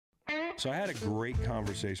So I had a great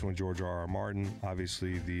conversation with George R.R. Martin,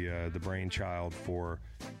 obviously the brainchild for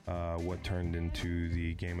what turned into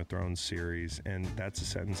the Game of Thrones series. And that's a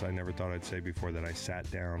sentence I never thought I'd say before, that I sat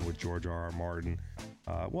down with George R.R. Martin,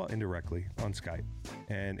 indirectly on Skype.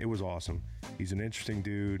 And it was awesome. He's an interesting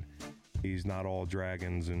dude. He's not all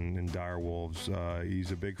dragons and dire wolves.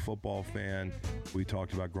 He's a big football fan. We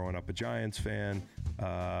talked about growing up a Giants fan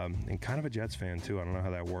and kind of a Jets fan, too. I don't know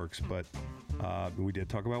how that works, but we did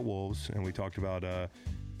talk about wolves, and we talked about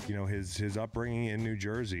his upbringing in New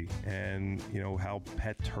Jersey, and how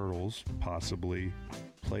pet turtles possibly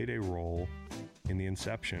played a role in the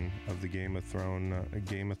inception of the Game of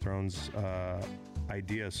Thrones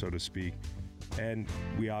idea, so to speak. And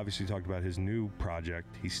we obviously talked about his new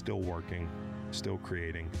project. He's still working, still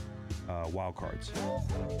creating Wild Cards.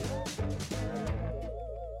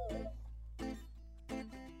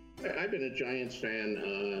 I've been a Giants fan,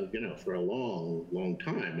 for a long, long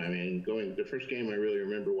time. I mean, the first game I really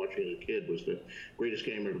remember watching as a kid was the greatest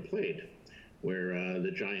game ever played, where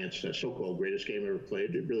the Giants, so-called greatest game ever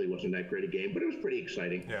played. It really wasn't that great a game, but it was pretty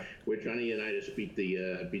exciting. Yeah. Where Johnny Unitas beat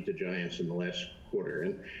the Giants in the last quarter,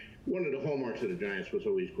 and one of the hallmarks of the Giants was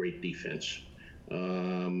always great defense.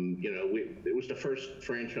 It was the first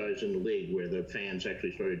franchise in the league where the fans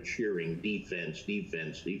actually started cheering defense.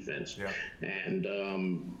 Yeah. And,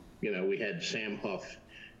 we had Sam Huff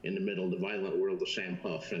in the middle, the violent world of Sam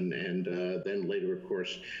Huff, and then later, of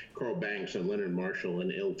course, Carl Banks and Leonard Marshall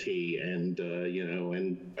and LT, and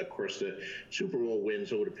of course the Super Bowl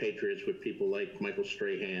wins over the Patriots with people like Michael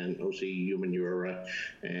Strahan, O.C. Umenyiora,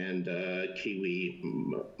 and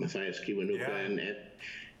Matthias Kiwanuka,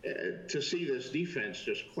 and to see this defense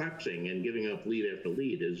just collapsing and giving up lead after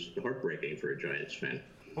lead is heartbreaking for a Giants fan.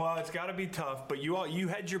 Well, it's got to be tough, but you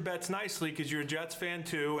hedged your bets nicely because you're a Jets fan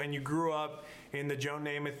too, and you grew up in the Joe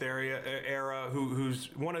Namath era, who's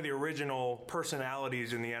one of the original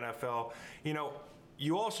personalities in the NFL.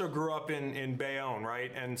 You also grew up in Bayonne,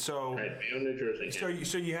 right? And so, right, Bayonne, New Jersey.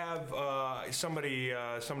 So you have somebody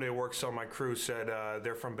that works on my crew said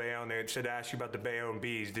they're from Bayonne. They said to ask you about the Bayonne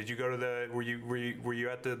Bees. Did you go to were you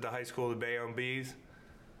at the high school of the Bayonne Bees?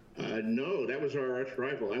 No, that was our arch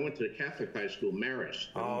rival. I went to the Catholic high school, Marist.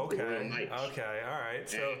 Oh, okay. The Royal Knights. Okay, all right.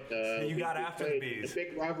 So you got after the Bees. A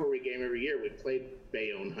big rivalry game every year. We played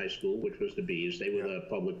Bayonne High School, which was the Bees. They were the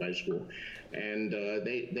public high school, and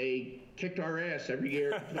they kicked our ass every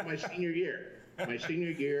year until my senior year. My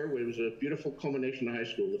senior year, it was a beautiful culmination of high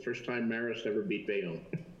school. The first time Marist ever beat Bayonne.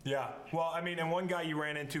 Yeah. Well, I mean, and one guy you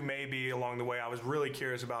ran into maybe along the way, I was really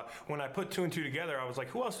curious about. When I put two and two together, I was like,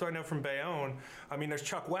 who else do I know from Bayonne? I mean, there's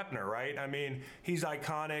Chuck Wepner, right? I mean, he's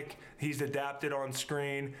iconic. He's adapted on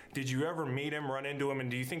screen. Did you ever meet him, run into him, and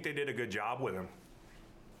do you think they did a good job with him?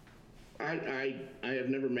 I have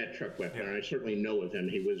never met Chuck Wepner. Yeah. I certainly know of him.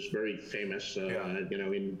 He was very famous,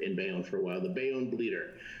 in Bayonne for a while. The Bayonne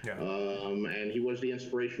Bleeder. Yeah. And he was the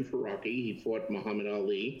inspiration for Rocky. He fought Muhammad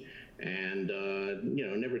Ali and,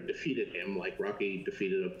 never defeated him like Rocky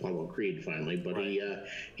defeated Apollo Creed finally. But right.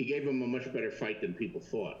 He gave him a much better fight than people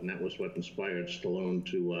thought. And that was what inspired Stallone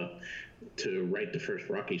to write the first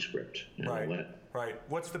Rocky script. Right. Right.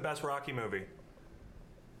 What's the best Rocky movie?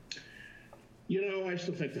 I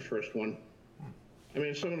still think the first one. I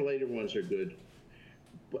mean, some of the later ones are good.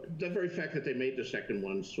 But the very fact that they made the second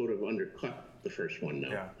one sort of undercut the first one now.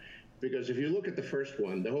 Yeah. Because if you look at the first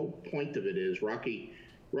one, the whole point of it is Rocky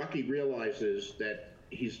realizes that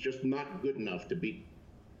he's just not good enough to beat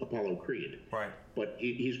Apollo Creed. Right. But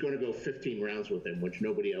he's going to go 15 rounds with him, which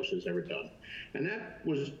nobody else has ever done. And that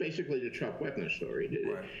was basically the Chuck Wepner story.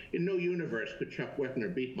 Right. In no universe could Chuck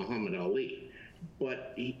Wepner beat Muhammad Ali.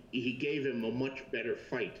 But he gave him a much better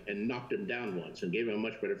fight and knocked him down once and gave him a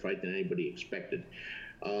much better fight than anybody expected.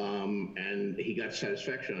 And he got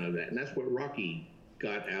satisfaction out of that. And that's what Rocky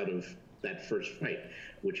got out of that first fight,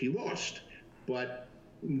 which he lost. But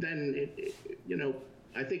then,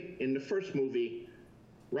 I think in the first movie,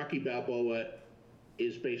 Rocky Balboa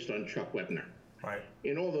is based on Chuck Wepner. Right.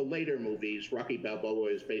 In all the later movies, Rocky Balboa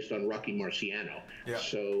is based on Rocky Marciano. Yeah.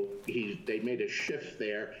 So they made a shift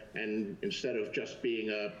there, and instead of just being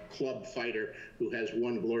a club fighter who has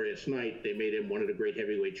one glorious night, they made him one of the great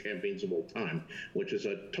heavyweight champions of all time, which is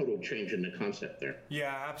a total change in the concept there.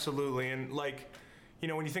 Yeah, absolutely. And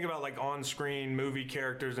when you think about on-screen movie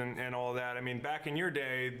characters and all that, I mean, back in your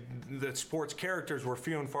day, the sports characters were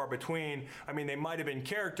few and far between. I mean, they might have been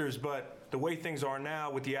characters, but the way things are now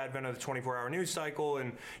with the advent of the 24-hour news cycle,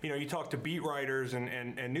 and you talk to beat writers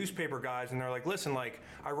and newspaper guys, and they're like, listen, like,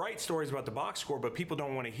 I write stories about the box score, but people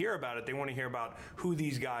don't want to hear about it. They want to hear about who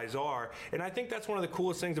these guys are. And I think that's one of the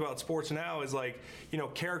coolest things about sports now is, like,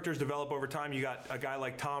 characters develop over time. You got a guy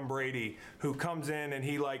like Tom Brady who comes in and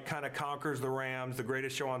he like kind of conquers the Rams, the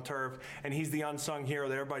greatest show on turf, and he's the unsung hero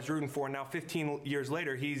that everybody's rooting for. And now 15 years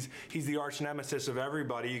later, he's the arch nemesis of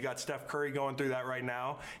everybody. You got Steph Curry going through that right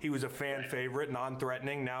now. He was a fan favorite,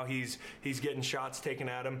 non-threatening. Now he's getting shots taken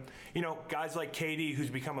at him. Guys like KD, who's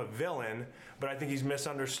become a villain, but I think he's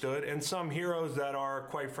misunderstood, and some heroes that are,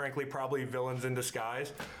 quite frankly, probably villains in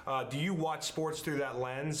disguise. Do you watch sports through that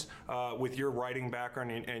lens with your writing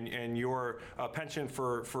background and your penchant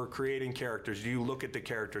for creating characters? Do you look at the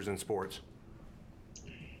characters in sports?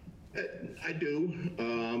 I do.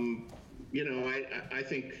 I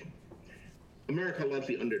think America loves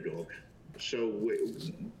the underdog. So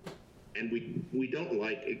we don't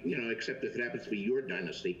like, except if it happens to be your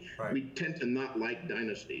dynasty. Right. We tend to not like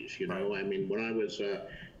dynasties. Right. I mean, when I was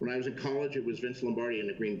in college, it was Vince Lombardi and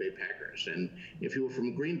the Green Bay Packers. And if you were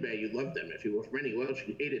from Green Bay, you loved them. If you were from anywhere else,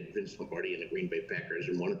 you hated Vince Lombardi and the Green Bay Packers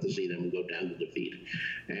and wanted to see them go down to defeat.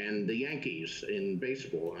 And the Yankees in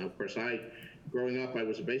baseball. Of course, growing up, I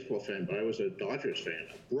was a baseball fan, but I was a Dodgers fan,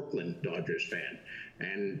 a Brooklyn Dodgers fan.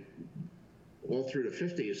 And all through the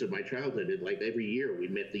 50s of my childhood, like every year we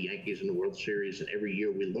met the Yankees in the World Series, and every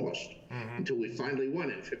year we lost until we finally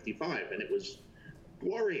won in '55, and it was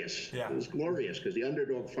glorious. Yeah. It was glorious because the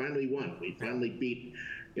underdog finally won. We finally beat,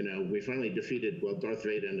 we finally defeated. Well, Darth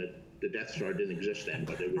Vader and the Death Star didn't exist then,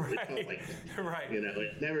 but it felt like that. Right.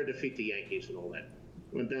 It never defeat the Yankees and all that.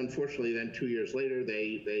 But unfortunately, then 2 years later,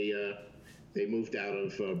 they moved out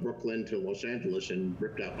of Brooklyn to Los Angeles and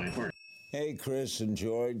ripped out my heart. Hey, Chris and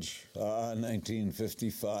George.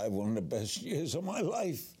 1955, one of the best years of my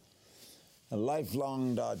life. A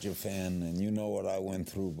lifelong Dodger fan, and you know what I went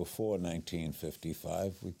through before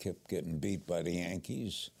 1955. We kept getting beat by the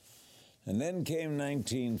Yankees. And then came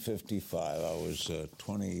 1955. I was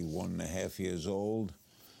 21 and a half years old,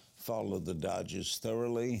 followed the Dodgers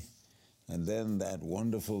thoroughly, and then that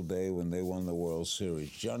wonderful day when they won the World Series.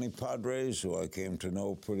 Johnny Padres, who I came to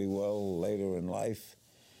know pretty well later in life,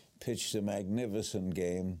 pitched a magnificent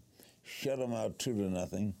game, shut him out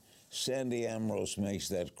 2-0. Sandy Ambrose makes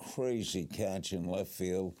that crazy catch in left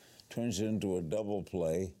field, turns it into a double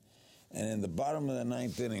play. And in the bottom of the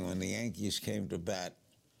ninth inning, when the Yankees came to bat,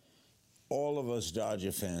 all of us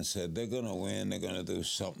Dodger fans said, they're going to win, they're going to do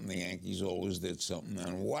something. The Yankees always did something.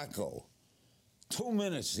 And wacko, 2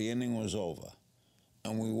 minutes, the inning was over.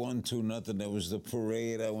 And we won 2-0. There was the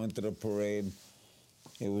parade. I went to the parade.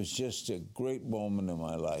 It was just a great moment in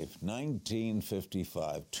my life.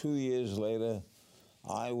 1955. 2 years later,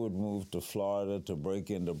 I would move to Florida to break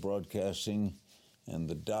into broadcasting, and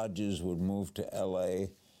the Dodgers would move to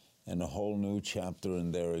L.A. and a whole new chapter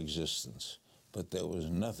in their existence. But there was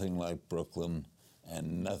nothing like Brooklyn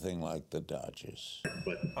and nothing like the Dodgers.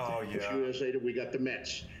 But a few years later, we got the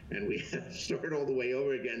Mets, and we started all the way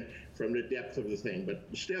over again from the depth of the thing. But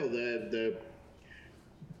still,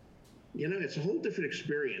 it's a whole different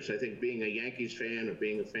experience, I think, being a Yankees fan or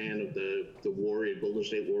being a fan of the Golden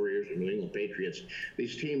State Warriors or New England Patriots.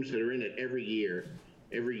 These teams that are in it every year.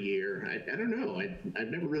 I don't know. I've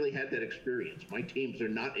never really had that experience. My teams are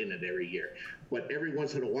not in it every year, but every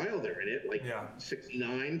once in a while they're in it. Like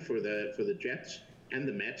 '69 for the Jets and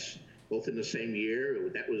the Mets, both in the same year.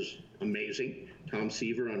 That was amazing. Tom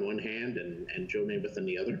Seaver on one hand and Joe Namath on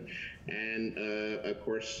the other. And, of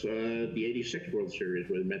course, the '86 World Series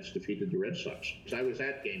where the Mets defeated the Red Sox. I was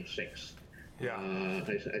at Game 6. Yeah.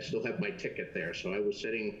 I still have my ticket there. So I was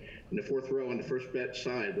sitting in the fourth row on the first bet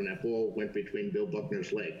side when that ball went between Bill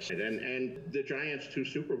Buckner's legs. And the Giants' 2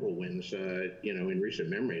 Super Bowl wins, in recent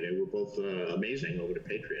memory, they were both amazing over the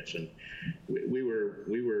Patriots. And we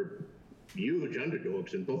were huge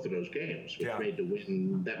underdogs in both of those games, which made the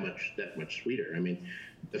win that much sweeter. I mean,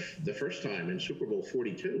 the first time in Super Bowl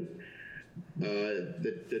 42,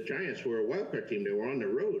 the Giants were a wildcard team. They were on the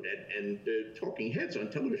road, and the talking heads on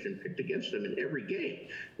television picked against them in every game.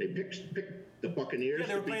 They picked the Buccaneers. Yeah,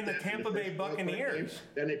 they were playing the Tampa Bay Buccaneers.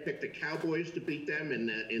 Then they picked the Cowboys to beat them in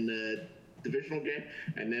the divisional game,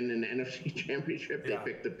 and then in the NFC Championship, they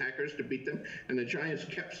picked the Packers to beat them, and the Giants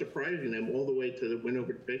kept surprising them all the way to the win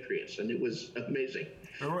over the Patriots, and it was amazing.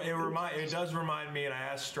 It does remind me, and I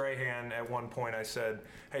asked Strahan at one point, I said,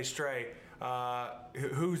 hey, Stray,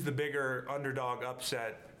 who's the bigger underdog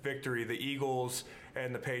upset victory, the Eagles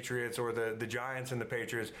and the Patriots, or the Giants and the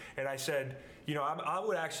Patriots? And I said, I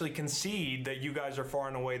would actually concede that you guys are far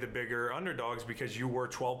and away the bigger underdogs, because you were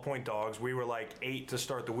 12-point dogs. We were like 8 to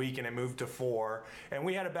start the week, and it moved to 4. And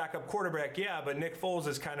we had a backup quarterback, but Nick Foles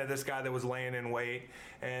is kind of this guy that was laying in wait.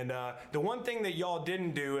 And the one thing that y'all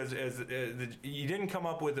didn't do is you didn't come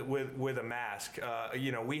up with a mask.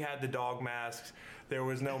 We had the dog masks. There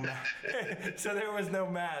was no mask. So there was no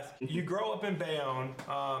mask. You grow up in Bayonne.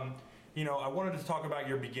 I wanted to talk about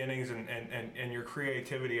your beginnings and your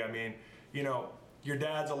creativity. I mean, your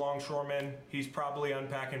dad's a longshoreman. He's probably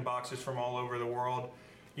unpacking boxes from all over the world.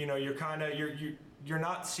 You're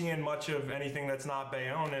not seeing much of anything that's not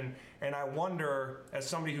Bayonne. And I wonder, as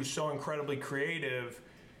somebody who's so incredibly creative,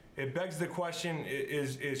 it begs the question,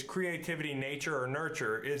 is creativity nature or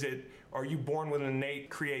nurture? Are you born with innate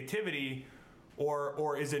creativity,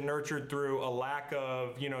 or is it nurtured through a lack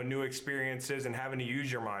of, new experiences and having to use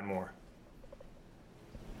your mind more?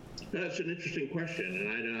 That's an interesting question,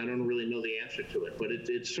 and I don't really know the answer to it. But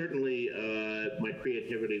it certainly, my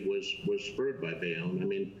creativity was spurred by Bayonne. I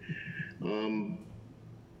mean,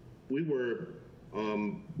 we were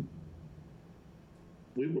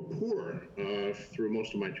poor through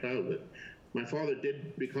most of my childhood. My father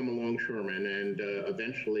did become a longshoreman and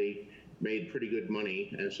eventually made pretty good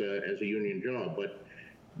money as a union job. But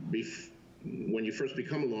when you first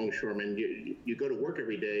become a longshoreman, you go to work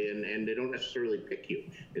every day, and they don't necessarily pick you.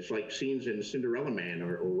 It's like scenes in Cinderella Man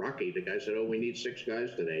or Rocky. The guy said, "Oh, we need 6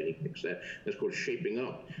 guys today," and he picks that. That's called shaping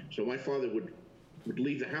up. So my father would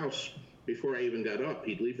leave the house before I even got up.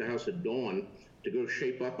 He'd leave the house at dawn to go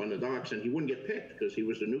shape up on the docks, and he wouldn't get picked because he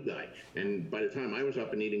was the new guy. And by the time I was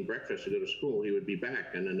up and eating breakfast to go to school, he would be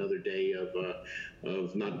back on another day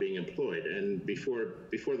of not being employed. And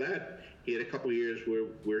before that, he had a couple of years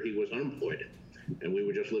where he was unemployed, and we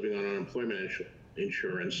were just living on unemployment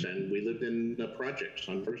insurance, and we lived in the projects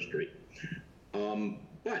on First Street.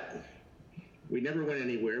 But we never went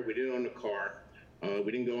anywhere. We didn't own a car.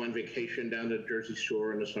 We didn't go on vacation down to Jersey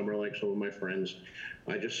Shore in the summer like some of my friends.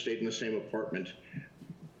 I just stayed in the same apartment.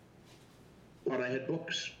 But I had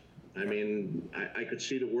books. I mean, I could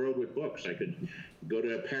see the world with books. I could go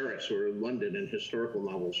to Paris or London in historical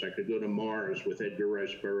novels. I could go to Mars with Edgar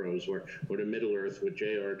Rice Burroughs, or to Middle-earth with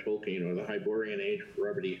J.R. Tolkien, or the Hyborian Age with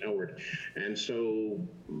Robert E. Howard. And so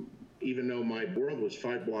even though my world was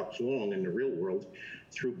 5 blocks long in the real world,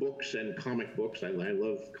 through books and comic books, I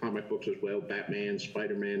love comic books as well, Batman,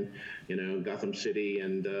 Spider-Man, Gotham City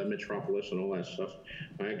and Metropolis and all that stuff.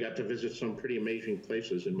 I got to visit some pretty amazing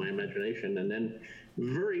places in my imagination. And then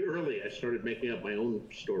very early, I started making up my own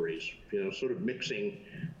stories, sort of mixing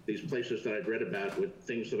these places that I'd read about with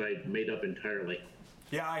things that I'd made up entirely.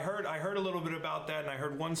 Yeah, I heard a little bit about that, and I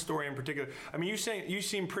heard one story in particular. I mean, you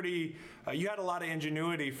seem pretty. You had a lot of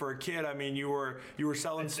ingenuity for a kid. I mean, you were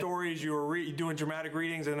selling stories, you were doing dramatic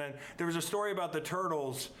readings, and then there was a story about the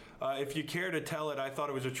turtles. If you care to tell it, I thought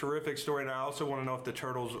it was a terrific story, and I also want to know if the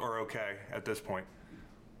turtles are okay at this point.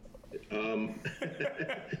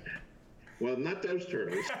 Well, not those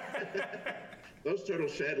turtles. Those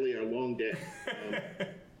turtles, sadly, are long dead.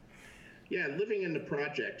 Yeah, living in the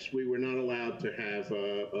projects, we were not allowed to have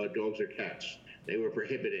dogs or cats. They were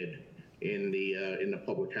prohibited in the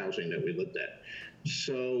public housing that we lived at.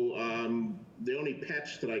 So the only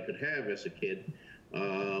pets that I could have as a kid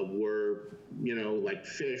were, like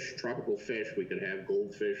fish, tropical fish. We could have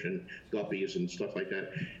goldfish and guppies and stuff like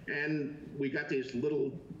that. And we got these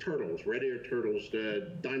little turtles, red-eared turtles,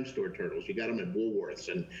 dime store turtles. You got them at Woolworths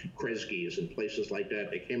and Kresge's and places like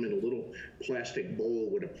that. They came in a little plastic bowl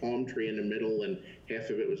with a palm tree in the middle, and half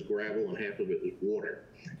of it was gravel and half of it was water.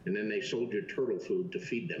 And then they sold you turtle food to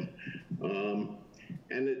feed them.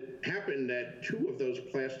 And it happened that 2 of those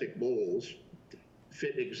plastic bowls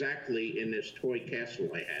fit exactly in this toy castle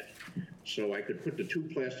I had. So I could put the 2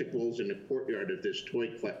 plastic bowls in the courtyard of this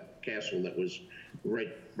toy castle that was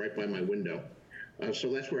right by my window.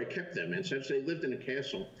 So that's where I kept them. And since they lived in a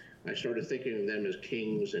castle, I started thinking of them as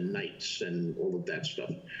kings and knights and all of that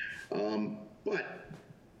stuff. But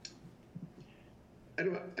I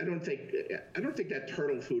don't think that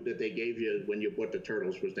turtle food that they gave you when you bought the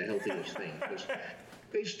turtles was the healthiest thing.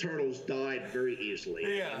 These turtles died very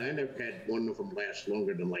easily. Yeah. And I never had one of them last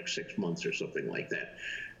longer than like 6 months or something like that.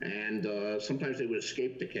 And sometimes they would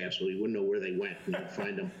escape the castle. You wouldn't know where they went, and you'd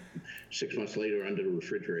find them 6 months later under the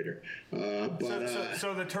refrigerator.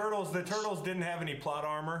 So the turtles didn't have any plot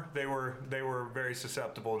armor. They were very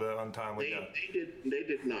susceptible to untimely death. They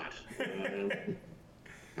did not.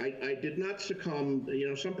 I did not succumb. You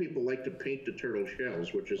know, some people like to paint the turtle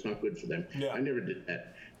shells, which is not good for them. Yeah. I never did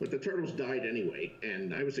that. But the turtles died anyway,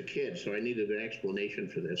 and I was a kid, so I needed an explanation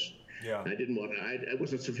for this. Yeah. I didn't want to, I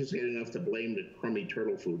wasn't sophisticated enough to blame the crummy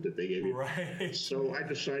turtle food that they gave me. Right. So I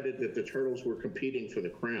decided that the turtles were competing for the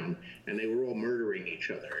crown, and they were all murdering each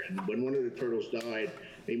other. And when one of the turtles died,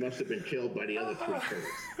 he must have been killed by the other three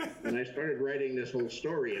turtles. And I started writing this whole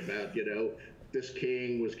story about, you know, this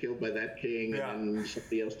king was killed by that king, Yeah. and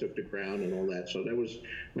somebody else took the crown and all that. So that was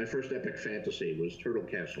my first epic fantasy, was Turtle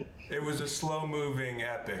Castle. It was a slow-moving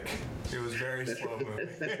epic. It was very slow-moving.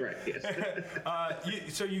 That's right,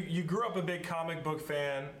 yes. So you grew up a big comic book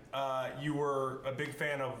fan. You were a big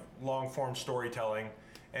fan of long-form storytelling,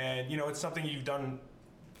 and you know it's something you've done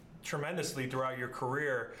tremendously throughout your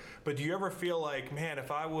career. But do you ever feel like, man,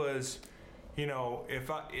 if I was, you know, if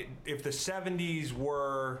the 70s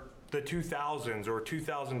were the 2000s or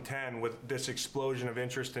 2010 with this explosion of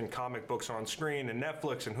interest in comic books on screen and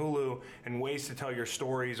Netflix and Hulu and ways to tell your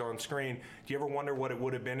stories on screen, do you ever wonder what it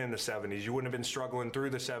would have been in the 70s? You wouldn't have been struggling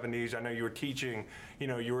through the 70s. I know you were teaching, you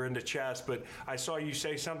know, you were into chess, but I saw you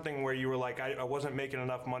say something where you were like, I wasn't making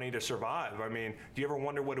enough money to survive. I mean, do you ever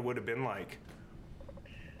wonder what it would have been like?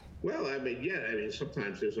 Well, I mean, yeah, I mean,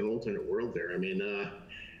 sometimes there's an alternate world there. I mean,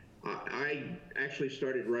 I actually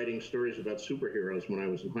started writing stories about superheroes when I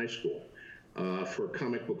was in high school for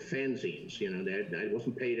comic book fanzines. You know, I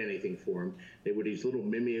wasn't paid anything for them. They were these little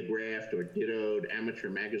mimeographed or dittoed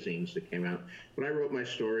amateur magazines that came out. But I wrote my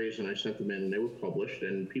stories and I sent them in, and they were published,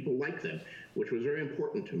 and people liked them, which was very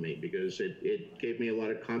important to me because it gave me a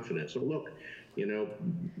lot of confidence. So look, you know,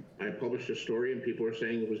 I published a story and people are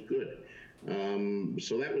saying it was good.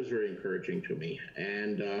 So that was very encouraging to me.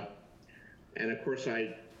 And of course,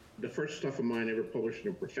 the first stuff of mine ever published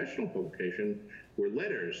in a professional publication were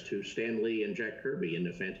letters to Stan Lee and Jack Kirby in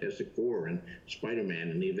the Fantastic Four and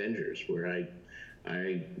Spider-Man and the Avengers, where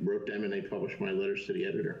I wrote them and they published my letters to the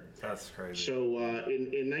editor. That's crazy. So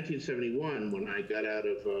in 1971, when I got out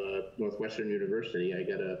of Northwestern University, I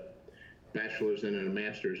got a bachelor's and a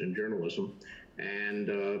master's in journalism,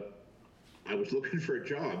 and I was looking for a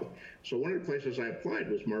job. So one of the places I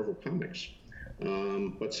applied was Marvel Comics.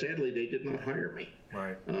 But sadly, they did not hire me.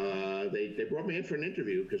 Right. They brought me in for an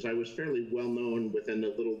interview because I was fairly well known within the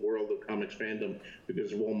little world of comics fandom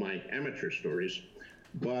because of all my amateur stories.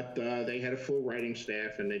 But they had a full writing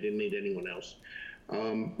staff and they didn't need anyone else.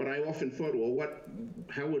 But I often thought, well,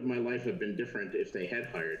 how would my life have been different if they had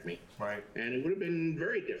hired me? Right. And it would have been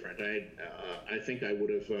very different. I think I would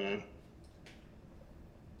have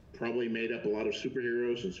probably made up a lot of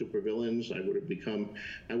superheroes and supervillains. I would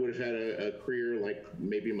have had a career like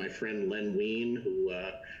maybe my friend Len Wein,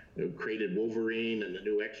 who created Wolverine and the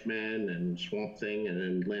new X-Men and Swamp Thing, and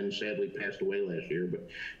then Len sadly passed away last year, but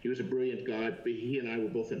he was a brilliant guy. He and I were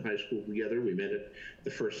both in high school together. We met at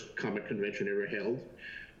the first comic convention ever held.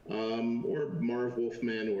 Or Marv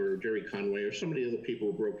Wolfman or Jerry Conway or some of the other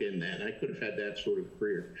people who broke in then. I could have had that sort of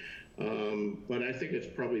career. But I think it's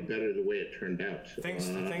probably better the way it turned out. Things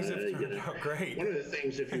have turned out great. One of the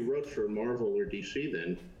things, if you wrote for Marvel or DC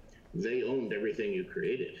then, they owned everything you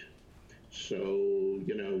created. So,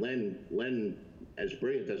 you know, Len, as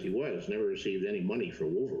brilliant as he was, never received any money for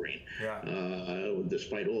Wolverine,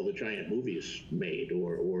 despite all the giant movies made,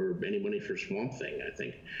 or any money for Swamp Thing, I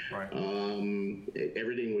think. Right.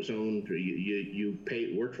 Everything was owned. You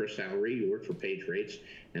worked for a salary, you worked for page rates,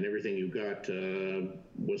 and everything you got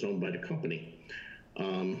was owned by the company.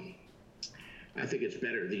 I think it's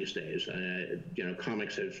better these days. You know,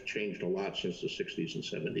 comics have changed a lot since the 60s and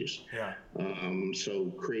 70s. Yeah. So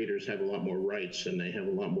creators have a lot more rights and they have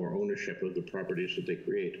a lot more ownership of the properties that they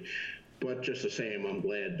create. But just the same, I'm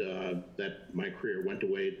glad that my career went the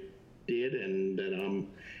way it did, and that I'm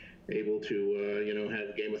able to, you know,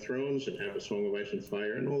 have Game of Thrones and have A Song of Ice and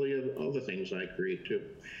Fire and all the other things I create too.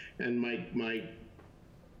 And my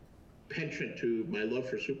penchant to my love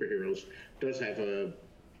for superheroes does have a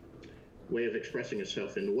way of expressing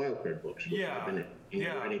itself in the Wildcard books, which I've been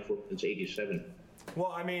writing for since '87.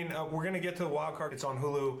 Well, I mean, we're going to get to the wild card. It's on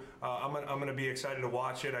Hulu. I'm going to be excited to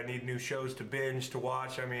watch it. I need new shows to binge, to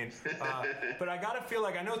watch. I mean, but I got to feel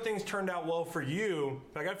like, I know things turned out well for you,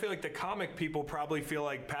 but I got to feel like the comic people probably feel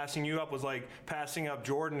like passing you up was like passing up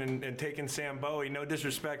Jordan and taking Sam Bowie. No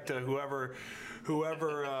disrespect to whoever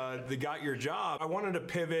got your job. I wanted to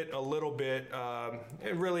pivot a little bit,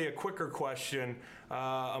 really a quicker question,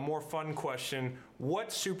 a more fun question. What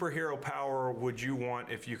superhero power would you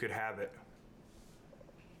want if you could have it?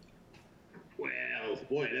 Well,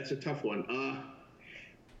 boy, that's a tough one.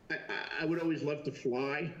 I would always love to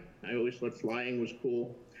fly. I always thought flying was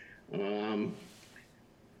cool.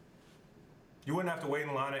 You wouldn't have to wait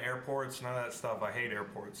in line at airports, none of that stuff. I hate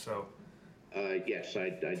airports, so. Yes,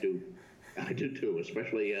 I do. I do too,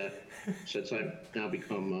 especially since I've now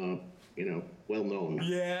become, well known.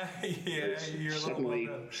 Yeah, you're suddenly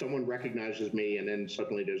someone recognizes me, and then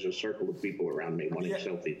suddenly there's a circle of people around me wanting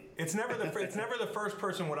selfies. It's never the first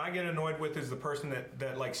person. What I get annoyed with is the person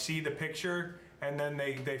that like see the picture and then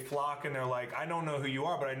they flock and they're like, I don't know who you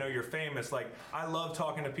are, but I know you're famous. Like, I love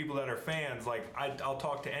talking to people that are fans. Like, I'll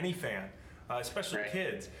talk to any fan, especially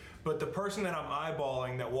kids. But the person that I'm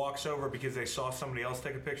eyeballing that walks over because they saw somebody else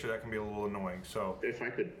take a picture, that can be a little annoying. So if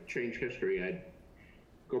I could change history, I'd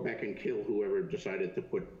go back and kill whoever decided to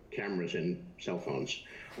put cameras in cell phones.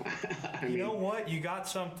 You know what? You got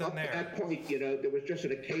something up there. At that point, there was just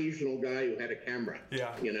an occasional guy who had a camera.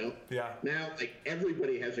 Yeah. Yeah. Now, like,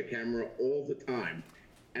 everybody has a camera all the time.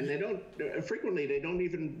 And frequently they don't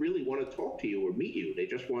even really want to talk to you or meet you. They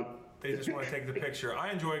just want to take the picture.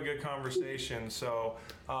 I enjoy a good conversation. So,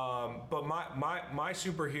 but my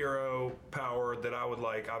superhero power that I would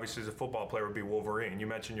like, obviously as a football player, would be Wolverine. You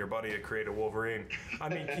mentioned your buddy that created Wolverine. I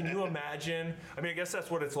mean, can you imagine? I mean, I guess that's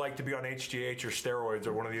what it's like to be on HGH or steroids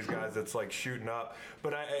or one of these guys that's like shooting up.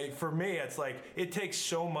 But for me, it's like it takes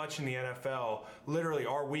so much in the NFL. Literally,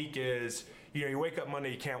 our week is, you wake up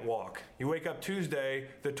Monday, you can't walk. You wake up Tuesday,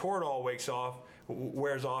 the Toradol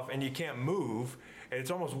wears off, and you can't move. And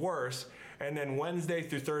it's almost worse. And then Wednesday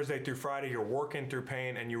through Thursday through Friday, you're working through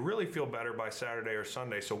pain, and you really feel better by Saturday or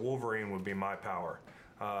Sunday. So Wolverine would be my power.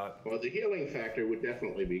 Well, the healing factor would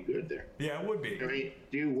definitely be good there. Yeah, it would be. I mean,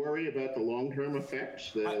 do you worry about the long-term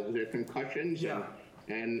effects, the concussions,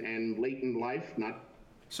 and late in life, not?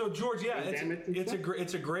 So George,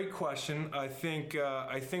 it's a great question. I think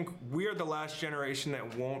we are the last generation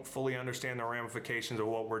that won't fully understand the ramifications of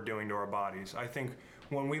what we're doing to our bodies. I think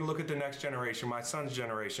when we look at the next generation, my son's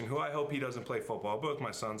generation, who I hope he doesn't play football, both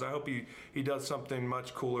my sons, I hope he does something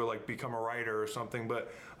much cooler, like become a writer or something.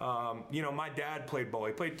 But my dad played ball.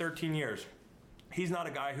 He played 13 years. He's not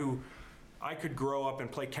a guy who I could grow up and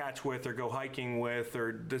play catch with or go hiking with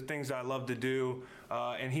or the things I love to do,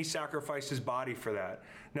 and he sacrificed his body for that.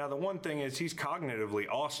 Now, the one thing is he's cognitively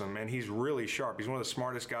awesome, and he's really sharp. He's one of the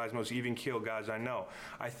smartest guys, most even-keeled guys I know.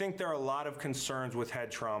 I think there are a lot of concerns with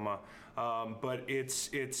head trauma, but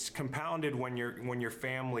it's compounded when your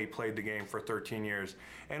family played the game for 13 years.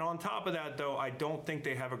 And on top of that, though, I don't think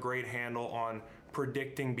they have a great handle on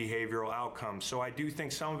predicting behavioral outcomes. So I do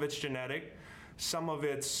think some of it's genetic. Some of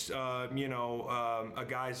it's, a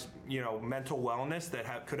guy's, mental wellness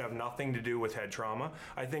that could have nothing to do with head trauma.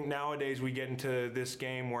 I think nowadays we get into this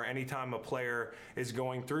game where anytime a player is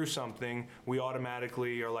going through something, we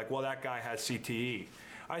automatically are like, well, that guy has CTE.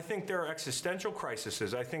 I think there are existential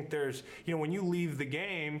crises. I think there's, when you leave the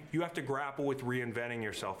game, you have to grapple with reinventing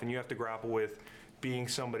yourself, and you have to grapple with being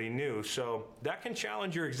somebody new. So that can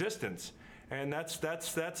challenge your existence. And that's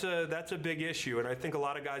a big issue, and I think a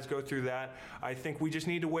lot of guys go through that. I think we just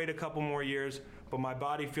need to wait a couple more years, but my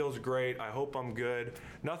body feels great. I hope I'm good.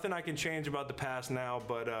 Nothing I can change about the past now,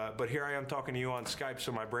 but here I am talking to you on Skype,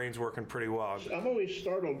 so my brain's working pretty well. I'm always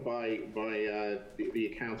startled by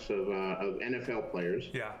the accounts of NFL players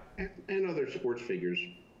and other sports figures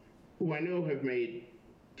who I know have made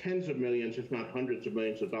tens of millions, if not hundreds of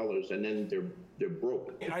millions of dollars, and then they're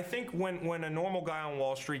broke. I think when a normal guy on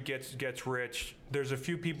Wall Street gets rich, there's a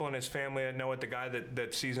few people in his family that know it. The guy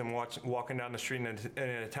that sees him walking down the street in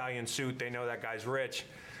an Italian suit, they know that guy's rich.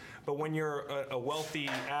 But when you're a wealthy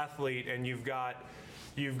athlete and you've got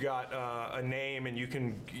a name and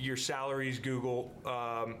your salary's Google,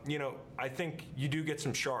 I think you do get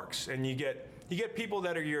some sharks, and you get people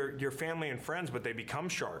that are your family and friends, but they become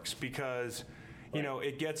sharks because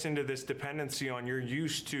it gets into this dependency on you're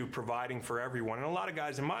used to providing for everyone. And a lot of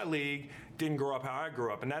guys in my league didn't grow up how I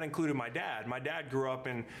grew up, and that included my dad. My dad grew up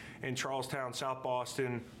in Charlestown, South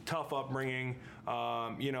Boston, tough upbringing,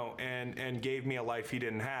 and gave me a life he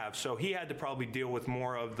didn't have. So he had to probably deal with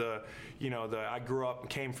more of the I grew up and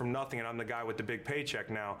came from nothing, and I'm the guy with the big paycheck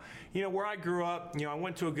now. Where I grew up, I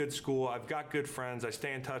went to a good school. I've got good friends. I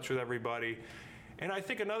stay in touch with everybody. And I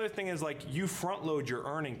think another thing is, like, you front load your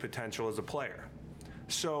earning potential as a player.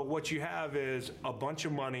 So what you have is a bunch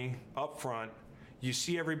of money up front. You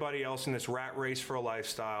see everybody else in this rat race for a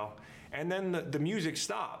lifestyle, and then the music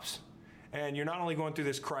stops. And you're not only going through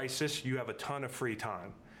this crisis, you have a ton of free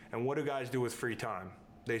time. And what do guys do with free time?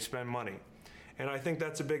 They spend money. And I think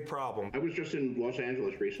that's a big problem. I was just in Los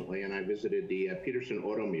Angeles recently, and I visited the Peterson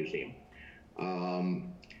Auto Museum,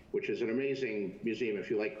 which is an amazing museum if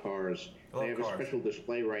you like cars. They have a special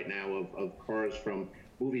display right now of cars from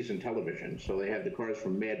movies and television. So they have the cars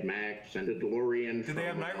from Mad Max and the DeLorean. Do they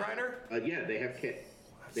have Knight Rider? Yeah, they have Kit.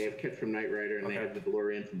 They have Kit from Knight Rider, and they have the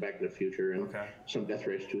DeLorean from Back to the Future, and some Death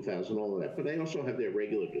Race 2000, all of that. But they also have their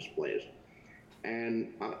regular displays.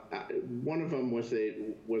 And one of them was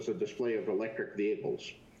a display of electric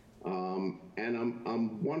vehicles. And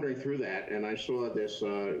I'm wandering through that, and I saw this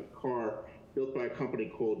car built by a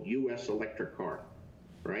company called U.S. Electric Car,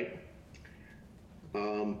 right?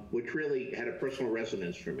 Which really had a personal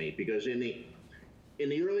resonance for me, because in the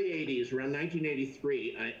early 80s, around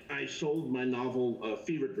 1983, I sold my novel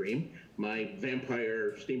Fever Dream, my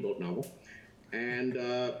vampire steamboat novel. And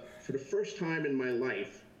for the first time in my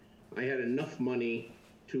life, I had enough money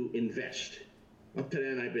to invest. Up to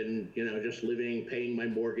then, I've been, just living, paying my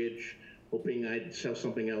mortgage, hoping I'd sell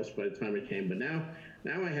something else by the time it came. But now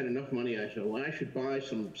I had enough money, I said, well, I should buy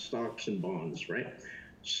some stocks and bonds, right?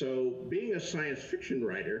 So being a science fiction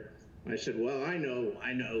writer, I said, well, I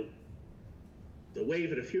know the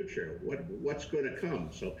wave of the future, what's going to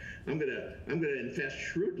come. So I'm gonna invest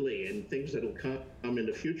shrewdly in things that'll come in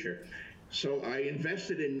the future. So I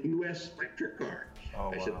invested in U.S. Electric Car.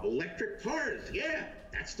 I said, electric cars, yeah,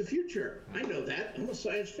 that's the future. I know that. I'm a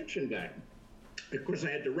science fiction guy. Of course,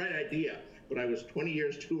 I had the right idea, but I was 20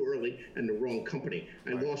 years too early and the wrong company.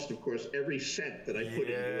 I lost, of course, every cent that I put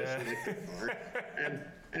into U.S. Electric Car.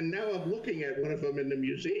 And now I'm looking at one of them in the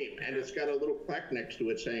museum, and it's got a little plaque next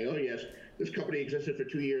to it saying, oh, yes, this company existed for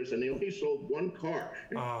 2 years, and they only sold one car.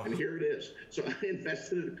 And here it is. So I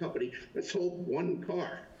invested in a company that sold one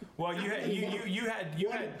car. Well, you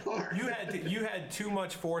had too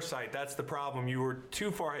much foresight. That's the problem. You were too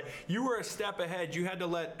far ahead. You were a step ahead. You had to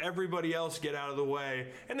let everybody else get out of the way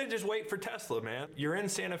and then just wait for Tesla, man. You're in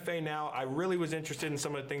Santa Fe now. I really was interested in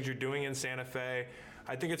some of the things you're doing in Santa Fe.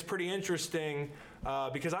 I think it's pretty interesting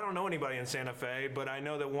because I don't know anybody in Santa Fe, but I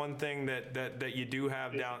know that one thing that you do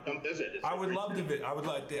have down. Come visit. I would love to visit.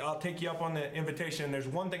 I'll take you up on the invitation. There's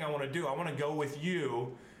one thing I want to do. I want to go with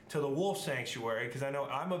you to the Wolf Sanctuary, because I know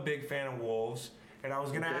I'm a big fan of wolves, and I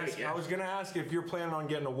was gonna ask if you're planning on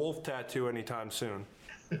getting a wolf tattoo anytime soon.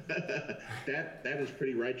 that is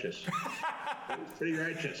pretty righteous. That is pretty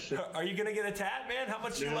righteous. Are you gonna get a tat, man? How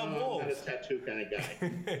much do you love wolves? I'm not a tattoo kind of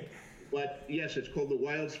guy. But yes, it's called the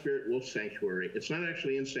Wild Spirit Wolf Sanctuary. It's not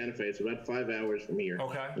actually in Santa Fe. It's about 5 hours from here.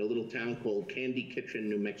 Okay. In a little town called Candy Kitchen,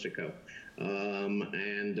 New Mexico.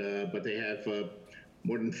 But they have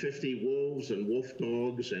more than 50 wolves and wolf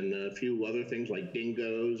dogs and a few other things like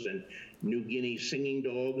dingoes and New Guinea singing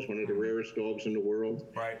dogs, one of the rarest dogs in the world.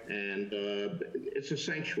 Right. And it's a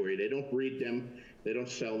sanctuary. They don't breed them. They don't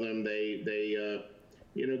sell them. They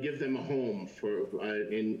give them a home for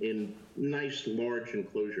in nice large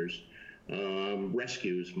enclosures.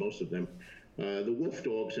 Rescues, most of them. The wolf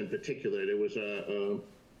dogs in particular, there was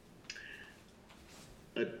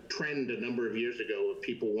a trend a number of years ago of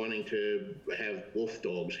people wanting to have wolf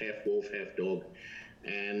dogs, half wolf, half dog.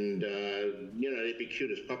 And, they'd be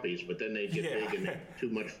cute as puppies, but then they'd get big and too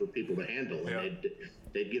much for people to handle, and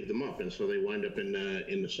they'd give them up, and so they wind up in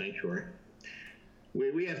the sanctuary.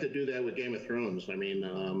 We have to do that with Game of Thrones. I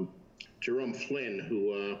mean, Jerome Flynn,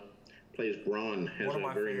 who plays Bronn, has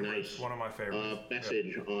a very nice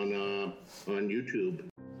message on YouTube.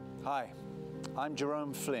 Hi, I'm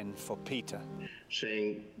Jerome Flynn for Peter.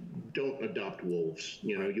 Saying, don't adopt wolves.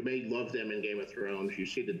 You may love them in Game of Thrones. You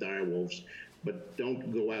see the dire wolves, but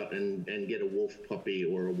don't go out and get a wolf puppy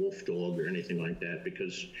or a wolf dog or anything like that,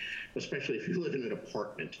 because especially if you live in an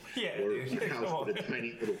apartment or a house with a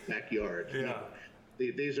tiny little backyard.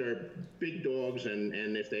 These are big dogs,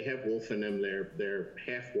 and if they have wolf in them, they're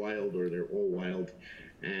half wild or they're all wild,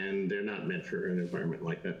 and they're not meant for an environment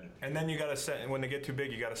like that. And then you got to send, when they get too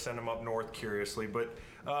big, you got to send them up north, curiously. But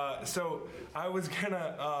so I was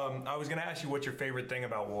gonna ask you what your favorite thing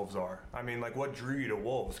about wolves are. I mean, like, what drew you to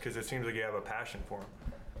wolves? Because it seems like you have a passion for them.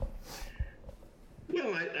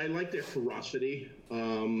 Well, I like their ferocity.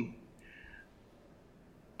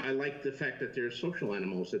 I like the fact that they're social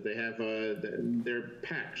animals, that they have they're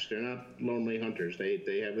packs. They're not lonely hunters.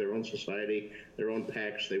 They have their own society, their own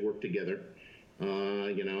packs. They work together.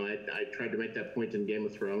 I tried to make that point in Game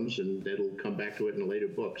of Thrones, and it'll come back to it in the later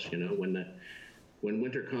books. When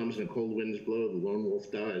winter comes and the cold winds blow, the lone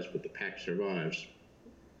wolf dies, but the pack survives.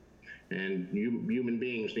 And human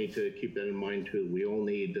beings need to keep that in mind too. We all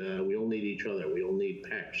need each other. We all need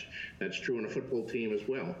packs. That's true in a football team as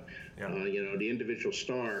well. Yeah. The individual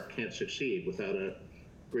star can't succeed without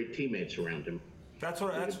great teammates around him. That's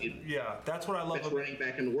what I love. That's running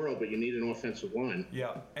back in the world, but you need an offensive line.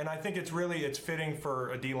 Yeah, and I think it's fitting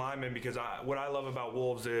for a D lineman, because what I love about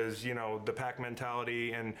Wolves is the pack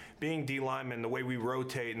mentality, and being D lineman, the way we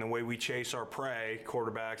rotate and the way we chase our prey,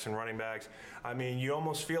 quarterbacks and running backs. I mean, you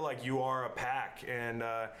almost feel like you are a pack, and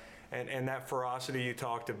and that ferocity you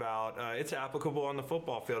talked about, it's applicable on the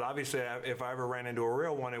football field. Obviously, if I ever ran into a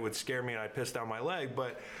real one, it would scare me and I'd piss down my leg.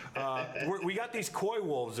 But we got these coy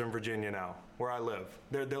wolves in Virginia now, where I live.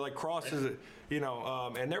 They're like crosses,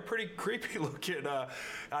 and they're pretty creepy looking.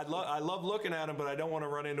 I love looking at them, but I don't want to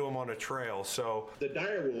run into them on a trail. So the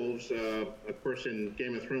dire wolves, of course, in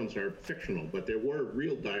Game of Thrones are fictional, but there were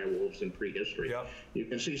real dire wolves in prehistory. Yep. You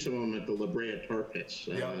can see some of them at the La Brea tar pits,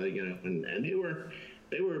 Yep. And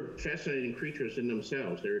they were fascinating creatures in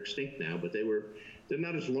themselves. They're extinct now, but they're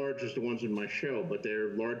not as large as the ones in my show, but they're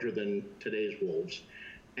larger than today's wolves.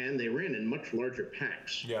 And they ran in much larger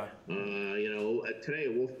packs. Yeah. Today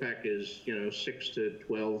a wolf pack is 6 to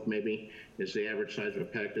 12 maybe is the average size of a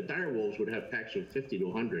pack. The dire wolves would have packs of 50 to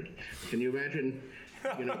 100. Can you imagine?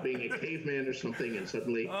 Being a caveman or something, and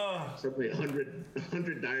suddenly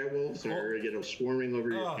 100 dire wolves are, swarming over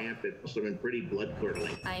your camp. It must have been pretty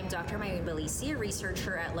blood-curdling. I'm Dr. Mayun Belisi, a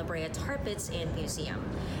researcher at La Brea Tar Pits and Museum.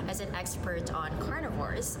 As an expert on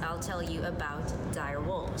carnivores, I'll tell you about dire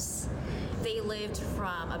wolves. They lived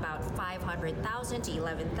from about 500,000 to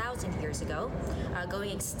 11,000 years ago, going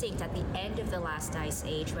extinct at the end of the last ice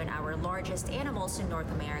age when our largest animals in North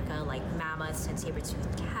America, like mammoths and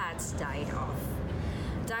saber-toothed cats, died off.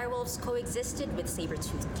 Direwolves coexisted with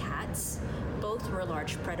saber-toothed cats. Both were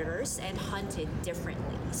large predators and hunted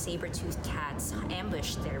differently. Saber-toothed cats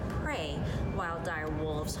ambushed their prey, while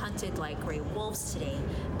direwolves hunted like gray wolves today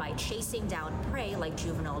by chasing down prey like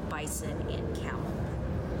juvenile bison and camel.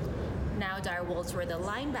 Now, direwolves were the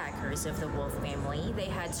linebackers of the wolf family. They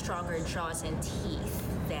had stronger jaws and teeth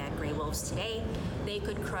than gray wolves today. They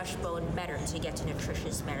could crush bone better to get to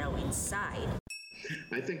nutritious marrow inside.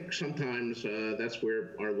 I think sometimes that's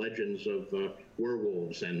where our legends of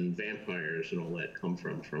werewolves and vampires and all that come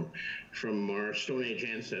from our Stone Age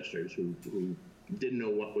ancestors who didn't know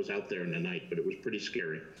what was out there in the night, but it was pretty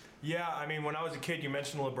scary. Yeah, I mean, when I was a kid, you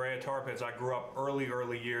mentioned La Brea Tar Pits. I grew up early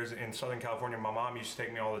years in Southern California. My mom used to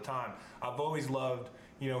take me all the time. I've always loved,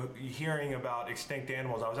 hearing about extinct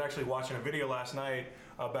animals. I was actually watching a video last night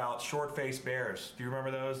about short-faced bears. Do you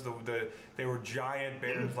remember those? They were giant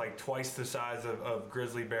bears, like twice the size of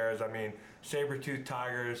grizzly bears. I mean, saber-toothed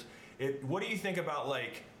tigers. What do you think about,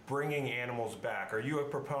 like, bringing animals back? Are you a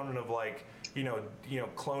proponent of, like,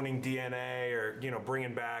 cloning DNA or,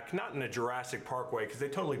 bringing back, not in a Jurassic Park way, because they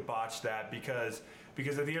totally botched that because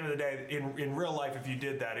at the end of the day, in real life, if you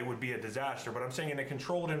did that, it would be a disaster. But I'm saying in a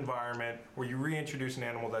controlled environment where you reintroduce an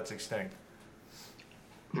animal that's extinct.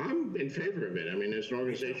 I'm in favor of it. I mean, there's an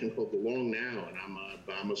organization called Belong Now, and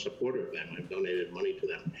I'm a supporter of them. I've donated money to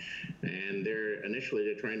them. And they're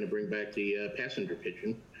trying to bring back the passenger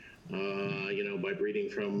pigeon, by breeding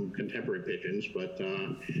from contemporary pigeons. But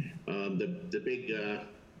the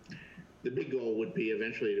big goal would be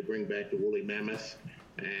eventually to bring back the woolly mammoth,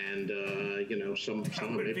 and some of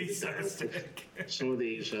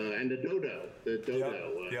these, and the dodo.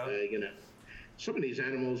 Some of these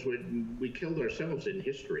animals we killed ourselves in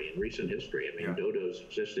recent history. I mean, dodos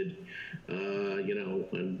existed,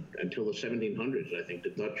 until the 1700s. I think the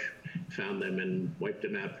Dutch found them and wiped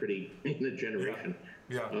them out pretty in a generation.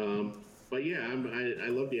 But yeah, I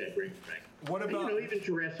love the idea of bringing it back. What about even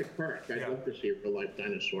Jurassic Park? I'd love to see a real life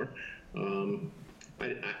dinosaur.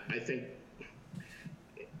 I think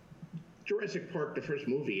Jurassic Park, the first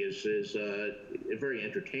movie, is very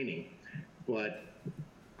entertaining, but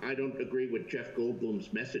I don't agree with Jeff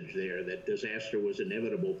Goldblum's message there that disaster was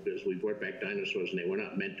inevitable because we brought back dinosaurs and they were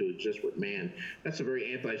not meant to exist with man. That's a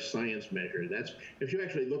very anti-science measure. If you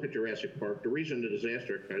actually look at Jurassic Park, the reason the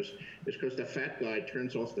disaster occurs is because the fat guy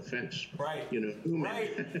turns off the fence. Right. Right.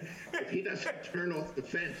 If he doesn't turn off the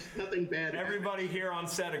fence, nothing bad Everybody happens. here on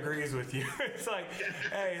set agrees with you. It's like,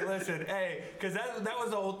 hey, listen, because that was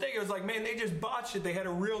the whole thing. It was like, man, they just botched it. They had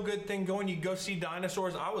a real good thing going. You go see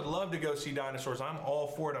dinosaurs. I would love to go see dinosaurs. I'm all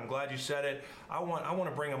for it. I'm glad you said it. I want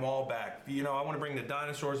to bring them all back. I want to bring the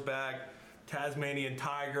dinosaurs back, Tasmanian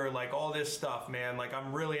tiger, like all this stuff, man. Like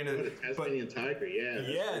I'm really into the Tasmanian tiger, yeah.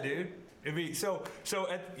 Yeah, dude.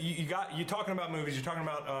 You're talking about movies. You're talking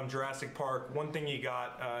about Jurassic Park. One thing you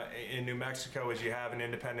got in New Mexico is you have an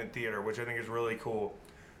independent theater, which I think is really cool.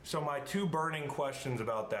 So my two burning questions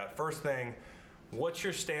about that. First thing, what's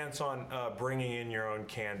your stance on bringing in your own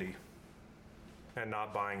candy and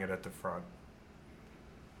not buying it at the front?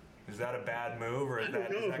 Is that a bad move, or is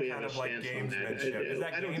that kind of like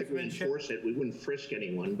gamesmanship? I don't think we enforce it. We wouldn't frisk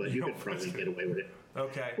anyone, but you could probably get away with it.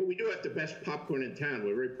 Okay. But we do have the best popcorn in town.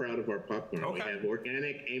 We're very proud of our popcorn. Okay. We have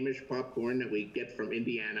organic Amish popcorn that we get from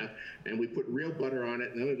Indiana, and we put real butter on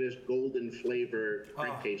it, none of this golden flavor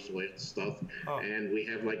crankcase oil stuff. And we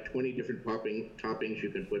have like 20 different toppings.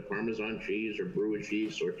 You can put Parmesan cheese or Brewer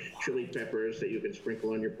cheese or chili peppers that you can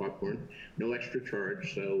sprinkle on your popcorn. No extra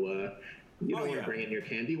charge. So you don't want to bring in your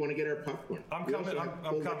candy. You want to get our popcorn. I'm coming.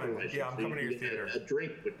 I'm coming. Yeah, I'm coming to your theater. A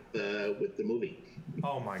drink with the movie.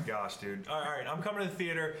 Oh my gosh, dude! All right, I'm coming to the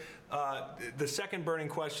theater. The second burning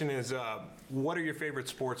question is, what are your favorite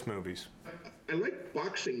sports movies? I like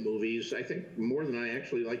boxing movies. I think more than I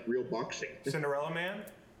actually like real boxing. Cinderella Man.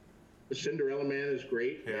 The Cinderella Man is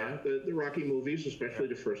great. Yeah. The Rocky movies, especially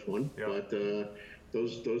the first one. Yeah. But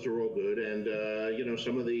those are all good. And you know,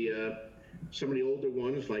 some of the older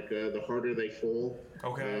ones, like The Harder They Fall.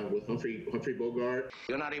 Okay. With Humphrey Bogart.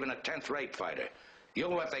 You're not even a 10th-rate fighter. You're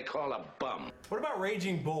what they call a bum. What about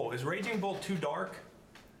Raging Bull? Is Raging Bull too dark?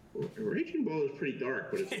 Raging Bull is pretty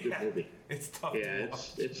dark, but it's a good movie. It's tough. Yeah,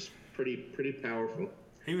 it's pretty powerful.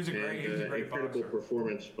 He was a great incredible boxer.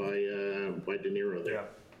 performance by De Niro there. Yeah.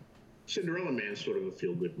 Cinderella Man's sort of a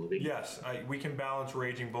feel-good movie. Yes, we can balance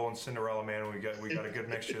Raging Bull and Cinderella Man. We got a good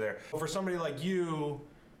mixture there. For somebody like you,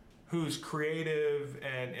 who's creative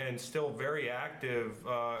and still very active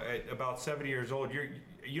at about 70 years old,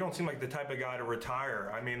 you don't seem like the type of guy to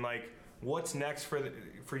retire. I mean, like, what's next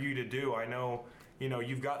for you to do? I know, you know,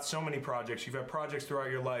 you've got so many projects. You've had projects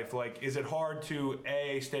throughout your life. Like, is it hard to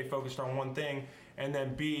A, stay focused on one thing, and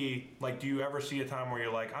then B, like, do you ever see a time where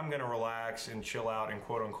you're like, I'm going to relax and chill out and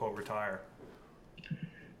quote unquote retire?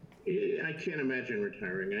 I can't imagine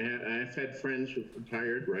retiring. I've had friends who've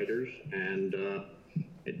retired, writers, and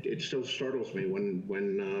it still startles me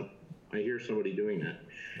when I hear somebody doing that.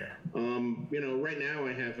 Yeah. You know, right now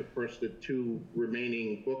I have, of course, the 2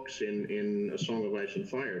 remaining books in A Song of Ice and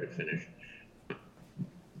Fire to finish.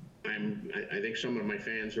 I think some of my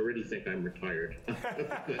fans already think I'm retired.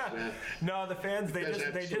 Because, no, the fans, they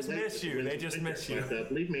just miss you. They just miss you. But,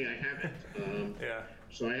 believe me, I haven't. Yeah.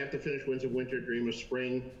 So I have to finish Winds of Winter, Dream of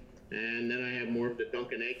Spring, and then I have more of the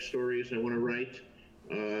Duncan Egg stories I want to write.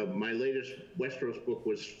 My latest Westeros book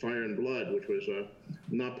was Fire and Blood, which was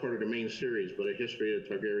not part of the main series, but a history of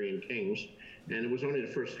the Targaryen kings. And it was only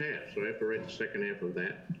the first half, so I have to write the second half of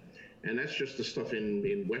that. And that's just the stuff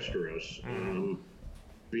in Westeros.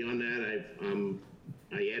 Beyond that,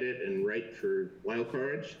 I edit and write for Wild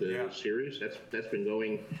Cards, the series. That's been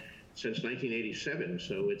going since 1987,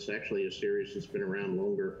 so it's actually a series that's been around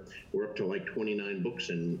longer. We're up to like 29 books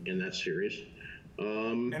in that series.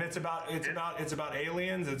 And it's about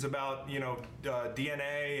aliens. It's about, you know,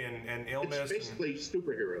 DNA and illness. It's basically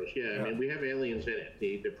superheroes. Yeah, I mean, we have aliens in it.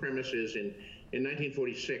 The premise is in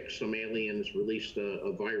 1946, some aliens released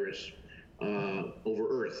a virus over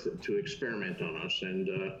Earth to experiment on us, and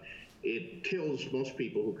it kills most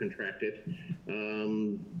people who contract it.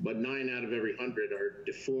 But 9 out of every 100 are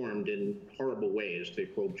deformed in horrible ways. They're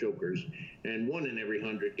called jokers, and 1 in every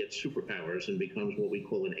 100 gets superpowers and becomes what we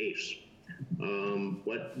call an ace.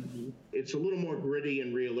 But it's a little more gritty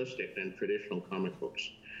and realistic than traditional comic books.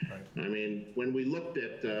 Right. I mean, when we looked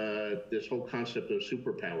at this whole concept of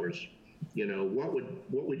superpowers, you know, what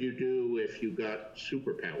would you do if you got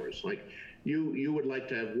superpowers? Like, you would like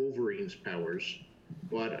to have Wolverine's powers,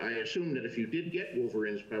 but I assume that if you did get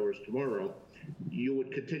Wolverine's powers tomorrow, you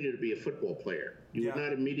would continue to be a football player. You would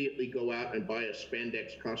not immediately go out and buy a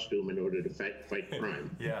spandex costume in order to fight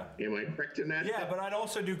crime. Yeah. Am I correct in that? Yeah, but I'd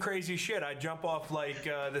also do crazy shit. I'd jump off like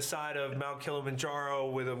the side of Mount Kilimanjaro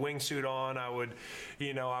with a wingsuit on. I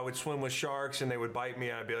would swim with sharks and they would bite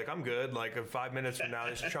me. I'd be like, I'm good. Like 5 minutes from now,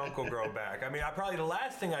 this chunk will grow back. I mean, probably the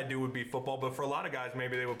last thing I'd do would be football, but for a lot of guys,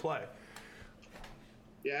 maybe they would play.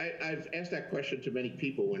 Yeah, I've asked that question to many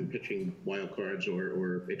people when pitching Wild Cards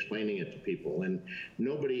or explaining it to people, and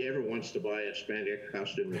nobody ever wants to buy a spandex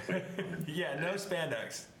costume to fight crime. Yeah, no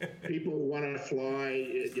spandex. People want to fly,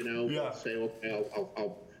 you know, say, okay,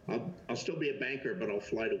 I'll still be a banker, but I'll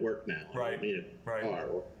fly to work now. Right. I don't need a car.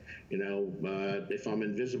 Or, you know, if I'm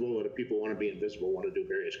invisible, or the people want to be invisible, want to do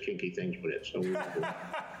various kinky things with it. So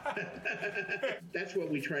that's what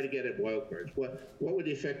we try to get at Wild Cards. What would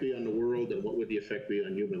the effect be on the world, and what would the effect be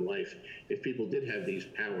on human life if people did have these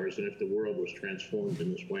powers, and if the world was transformed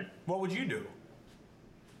in this way? What would you do?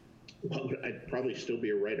 Well, I'd probably still be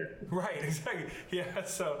a writer. Right, exactly. Yeah,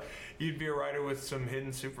 so you'd be a writer with some hidden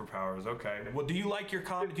superpowers. Okay. Well, do you like your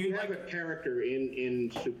comic? Do you have like a character in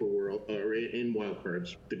Superworld or in Wild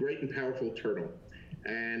Cards, the Great and Powerful Turtle,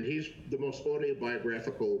 and he's the most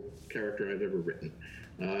autobiographical character I've ever written.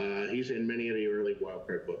 He's in many of the early Wild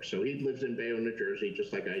Card books. So he lives in Bayonne, New Jersey,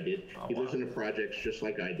 just like I did. He lives in the projects, just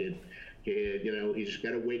like I did. He's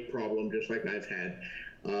got a weight problem just like I've had,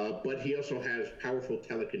 but he also has powerful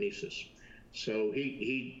telekinesis. So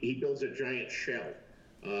he builds a giant shell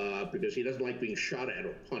because he doesn't like being shot at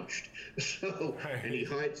or punched. So, and he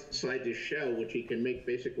hides inside this shell, which he can make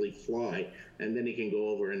basically fly, and then he can go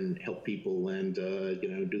over and help people and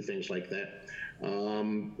do things like that.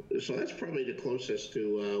 So that's probably the closest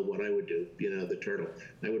to what I would do. The turtle.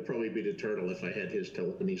 I would probably be the turtle if I had his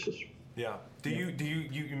telekinesis. Yeah.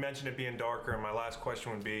 You mentioned it being darker, and my last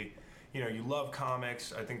question would be, you love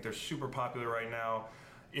comics. I think they're super popular right now.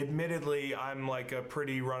 Admittedly, I'm like a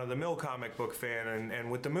pretty run-of-the-mill comic book fan, and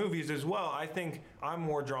with the movies as well, I think I'm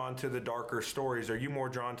more drawn to the darker stories. Are you more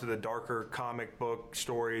drawn to the darker comic book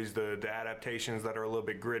stories, the adaptations that are a little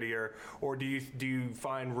bit grittier, or do you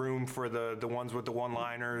find room for the ones with the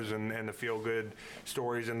one-liners and the feel-good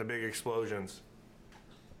stories and the big explosions?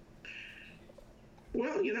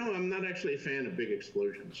 Well, I'm not actually a fan of big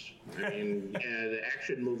explosions. I mean, the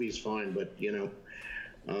action movie's fine, but in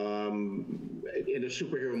a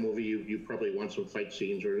superhero movie, you probably want some fight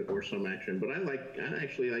scenes or some action. But I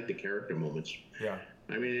actually like the character moments. Yeah.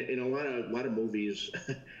 I mean, in a lot of movies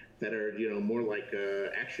that are more like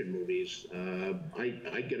action movies,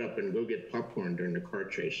 I get up and go get popcorn during the car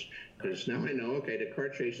chase, because now I know, okay, the car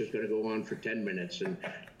chase is going to go on for 10 minutes and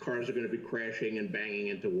cars are going to be crashing and banging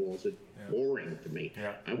into walls. It's boring to me.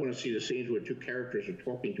 Yeah. I want to see the scenes where two characters are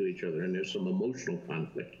talking to each other and there's some emotional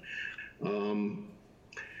conflict.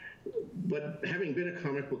 But having been a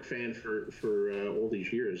comic book fan for all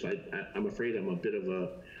these years, I'm afraid I'm a bit of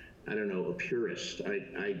a purist.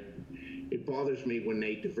 It bothers me when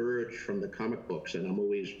they diverge from the comic books, and I'm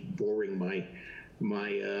always boring my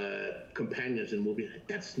companions in movies.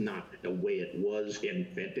 That's not the way it was in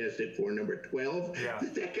Fantastic Four number 12. Yeah.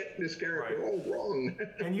 They get this character all wrong.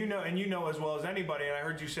 and you know as well as anybody, and I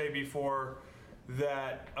heard you say before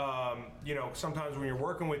that sometimes when you're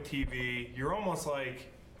working with TV, you're almost like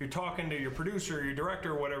you're talking to your producer, your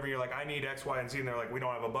director, or whatever. You're like, I need X, Y, and Z, and they're like, we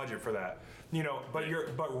don't have a budget for that.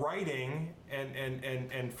 But writing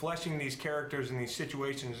and fleshing these characters and these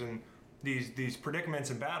situations and these predicaments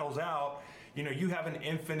and battles out, you have an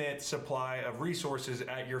infinite supply of resources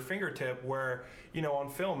at your fingertip. Where on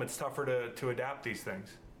film, it's tougher to adapt these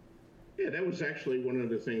things. Yeah, that was actually one of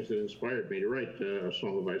the things that inspired me to write A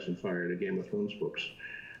Song of Ice and Fire, the Game of Thrones books.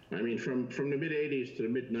 I mean, from the mid-'80s to the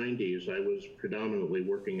mid-'90s, I was predominantly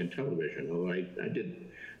working in television. Although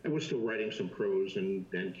I was still writing some prose and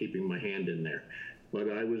keeping my hand in there.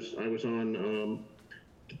 But I was on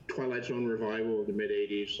Twilight Zone revival of the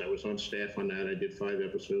mid-'80s. I was on staff on that. I did 5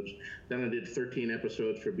 episodes. Then I did 13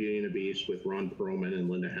 episodes for Beauty and the Beast with Ron Perlman and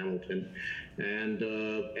Linda Hamilton. And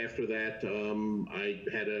after that, I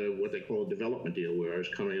had what they call a development deal, where I was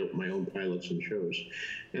coming up with my own pilots and shows.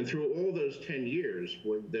 And through all those 10 years,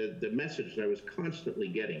 the message that I was constantly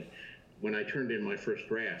getting when I turned in my first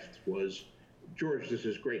draft was, George, this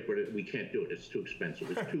is great, but we can't do it. It's too expensive.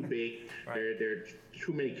 It's too big. Right. There are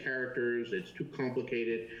too many characters. It's too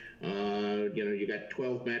complicated. You got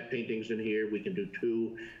 12 matte paintings in here. We can do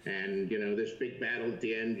 2. And, this big battle at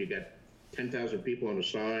the end, you got 10,000 people on the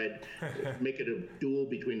side. Make it a duel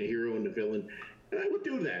between the hero and the villain. And I would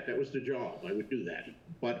do that. That was the job. I would do that.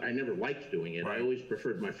 But I never liked doing it. Right. I always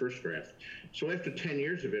preferred my first draft. So after 10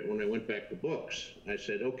 years of it, when I went back to books, I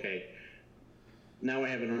said, okay, now I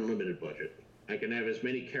have an unlimited budget. I can have as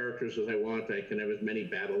many characters as I want. I can have as many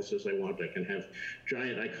battles as I want. I can have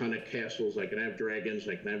giant iconic castles. I can have dragons.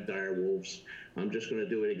 I can have dire wolves. I'm just going to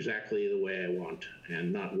do it exactly the way I want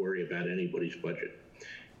and not worry about anybody's budget.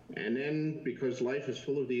 And then, because life is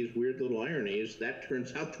full of these weird little ironies, that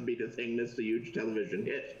turns out to be the thing that's the huge television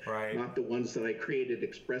hit. Right. Not the ones that I created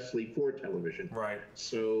expressly for television. Right.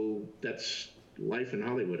 So that's life in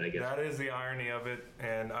Hollywood, I guess. That is the irony of it.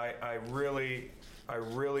 And I really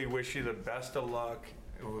wish you the best of luck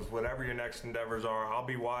with whatever your next endeavors are. I'll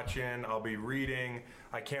be watching, I'll be reading.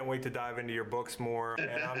 I can't wait to dive into your books more. And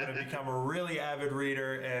I'm going to become a really avid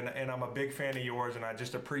reader, and I'm a big fan of yours, and I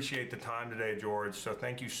just appreciate the time today, George. So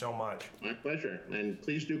thank you so much. My pleasure. And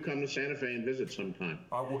please do come to Santa Fe and visit sometime.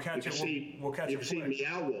 We'll catch you. We'll catch you. You can see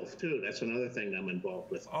Meow Wolf, too. That's another thing I'm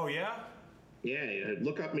involved with. Oh, yeah? Yeah,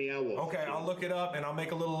 look up Meow Wolf. Okay, I'll look it up and I'll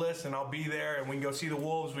make a little list and I'll be there and we can go see the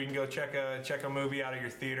wolves. We can go check a movie out of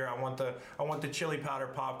your theater. I want the chili powder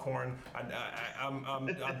popcorn.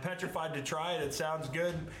 I'm petrified to try it. It sounds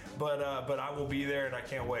good, but I will be there and I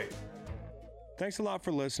can't wait. Thanks a lot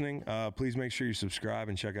for listening. Please make sure you subscribe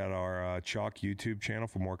and check out our Chalk YouTube channel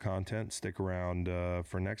for more content. Stick around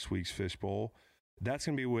for next week's Fishbowl. That's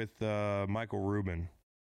going to be with Michael Rubin,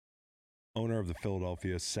 owner of the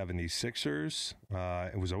Philadelphia 76ers.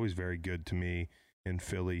 It was always very good to me in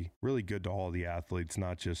Philly. Really good to all the athletes,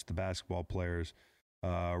 not just the basketball players.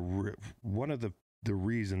 One of the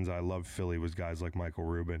reasons I loved Philly was guys like Michael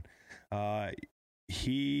Rubin.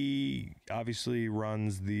 He obviously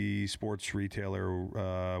runs the sports retailer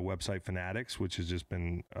website Fanatics, which has just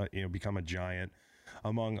been become a giant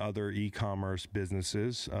among other e-commerce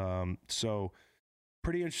businesses. So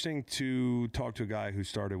pretty interesting to talk to a guy who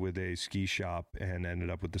started with a ski shop and ended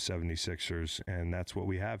up with the 76ers, and that's what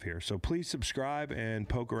we have here. So please subscribe and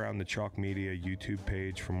poke around the Chalk Media YouTube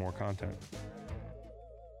page for more content.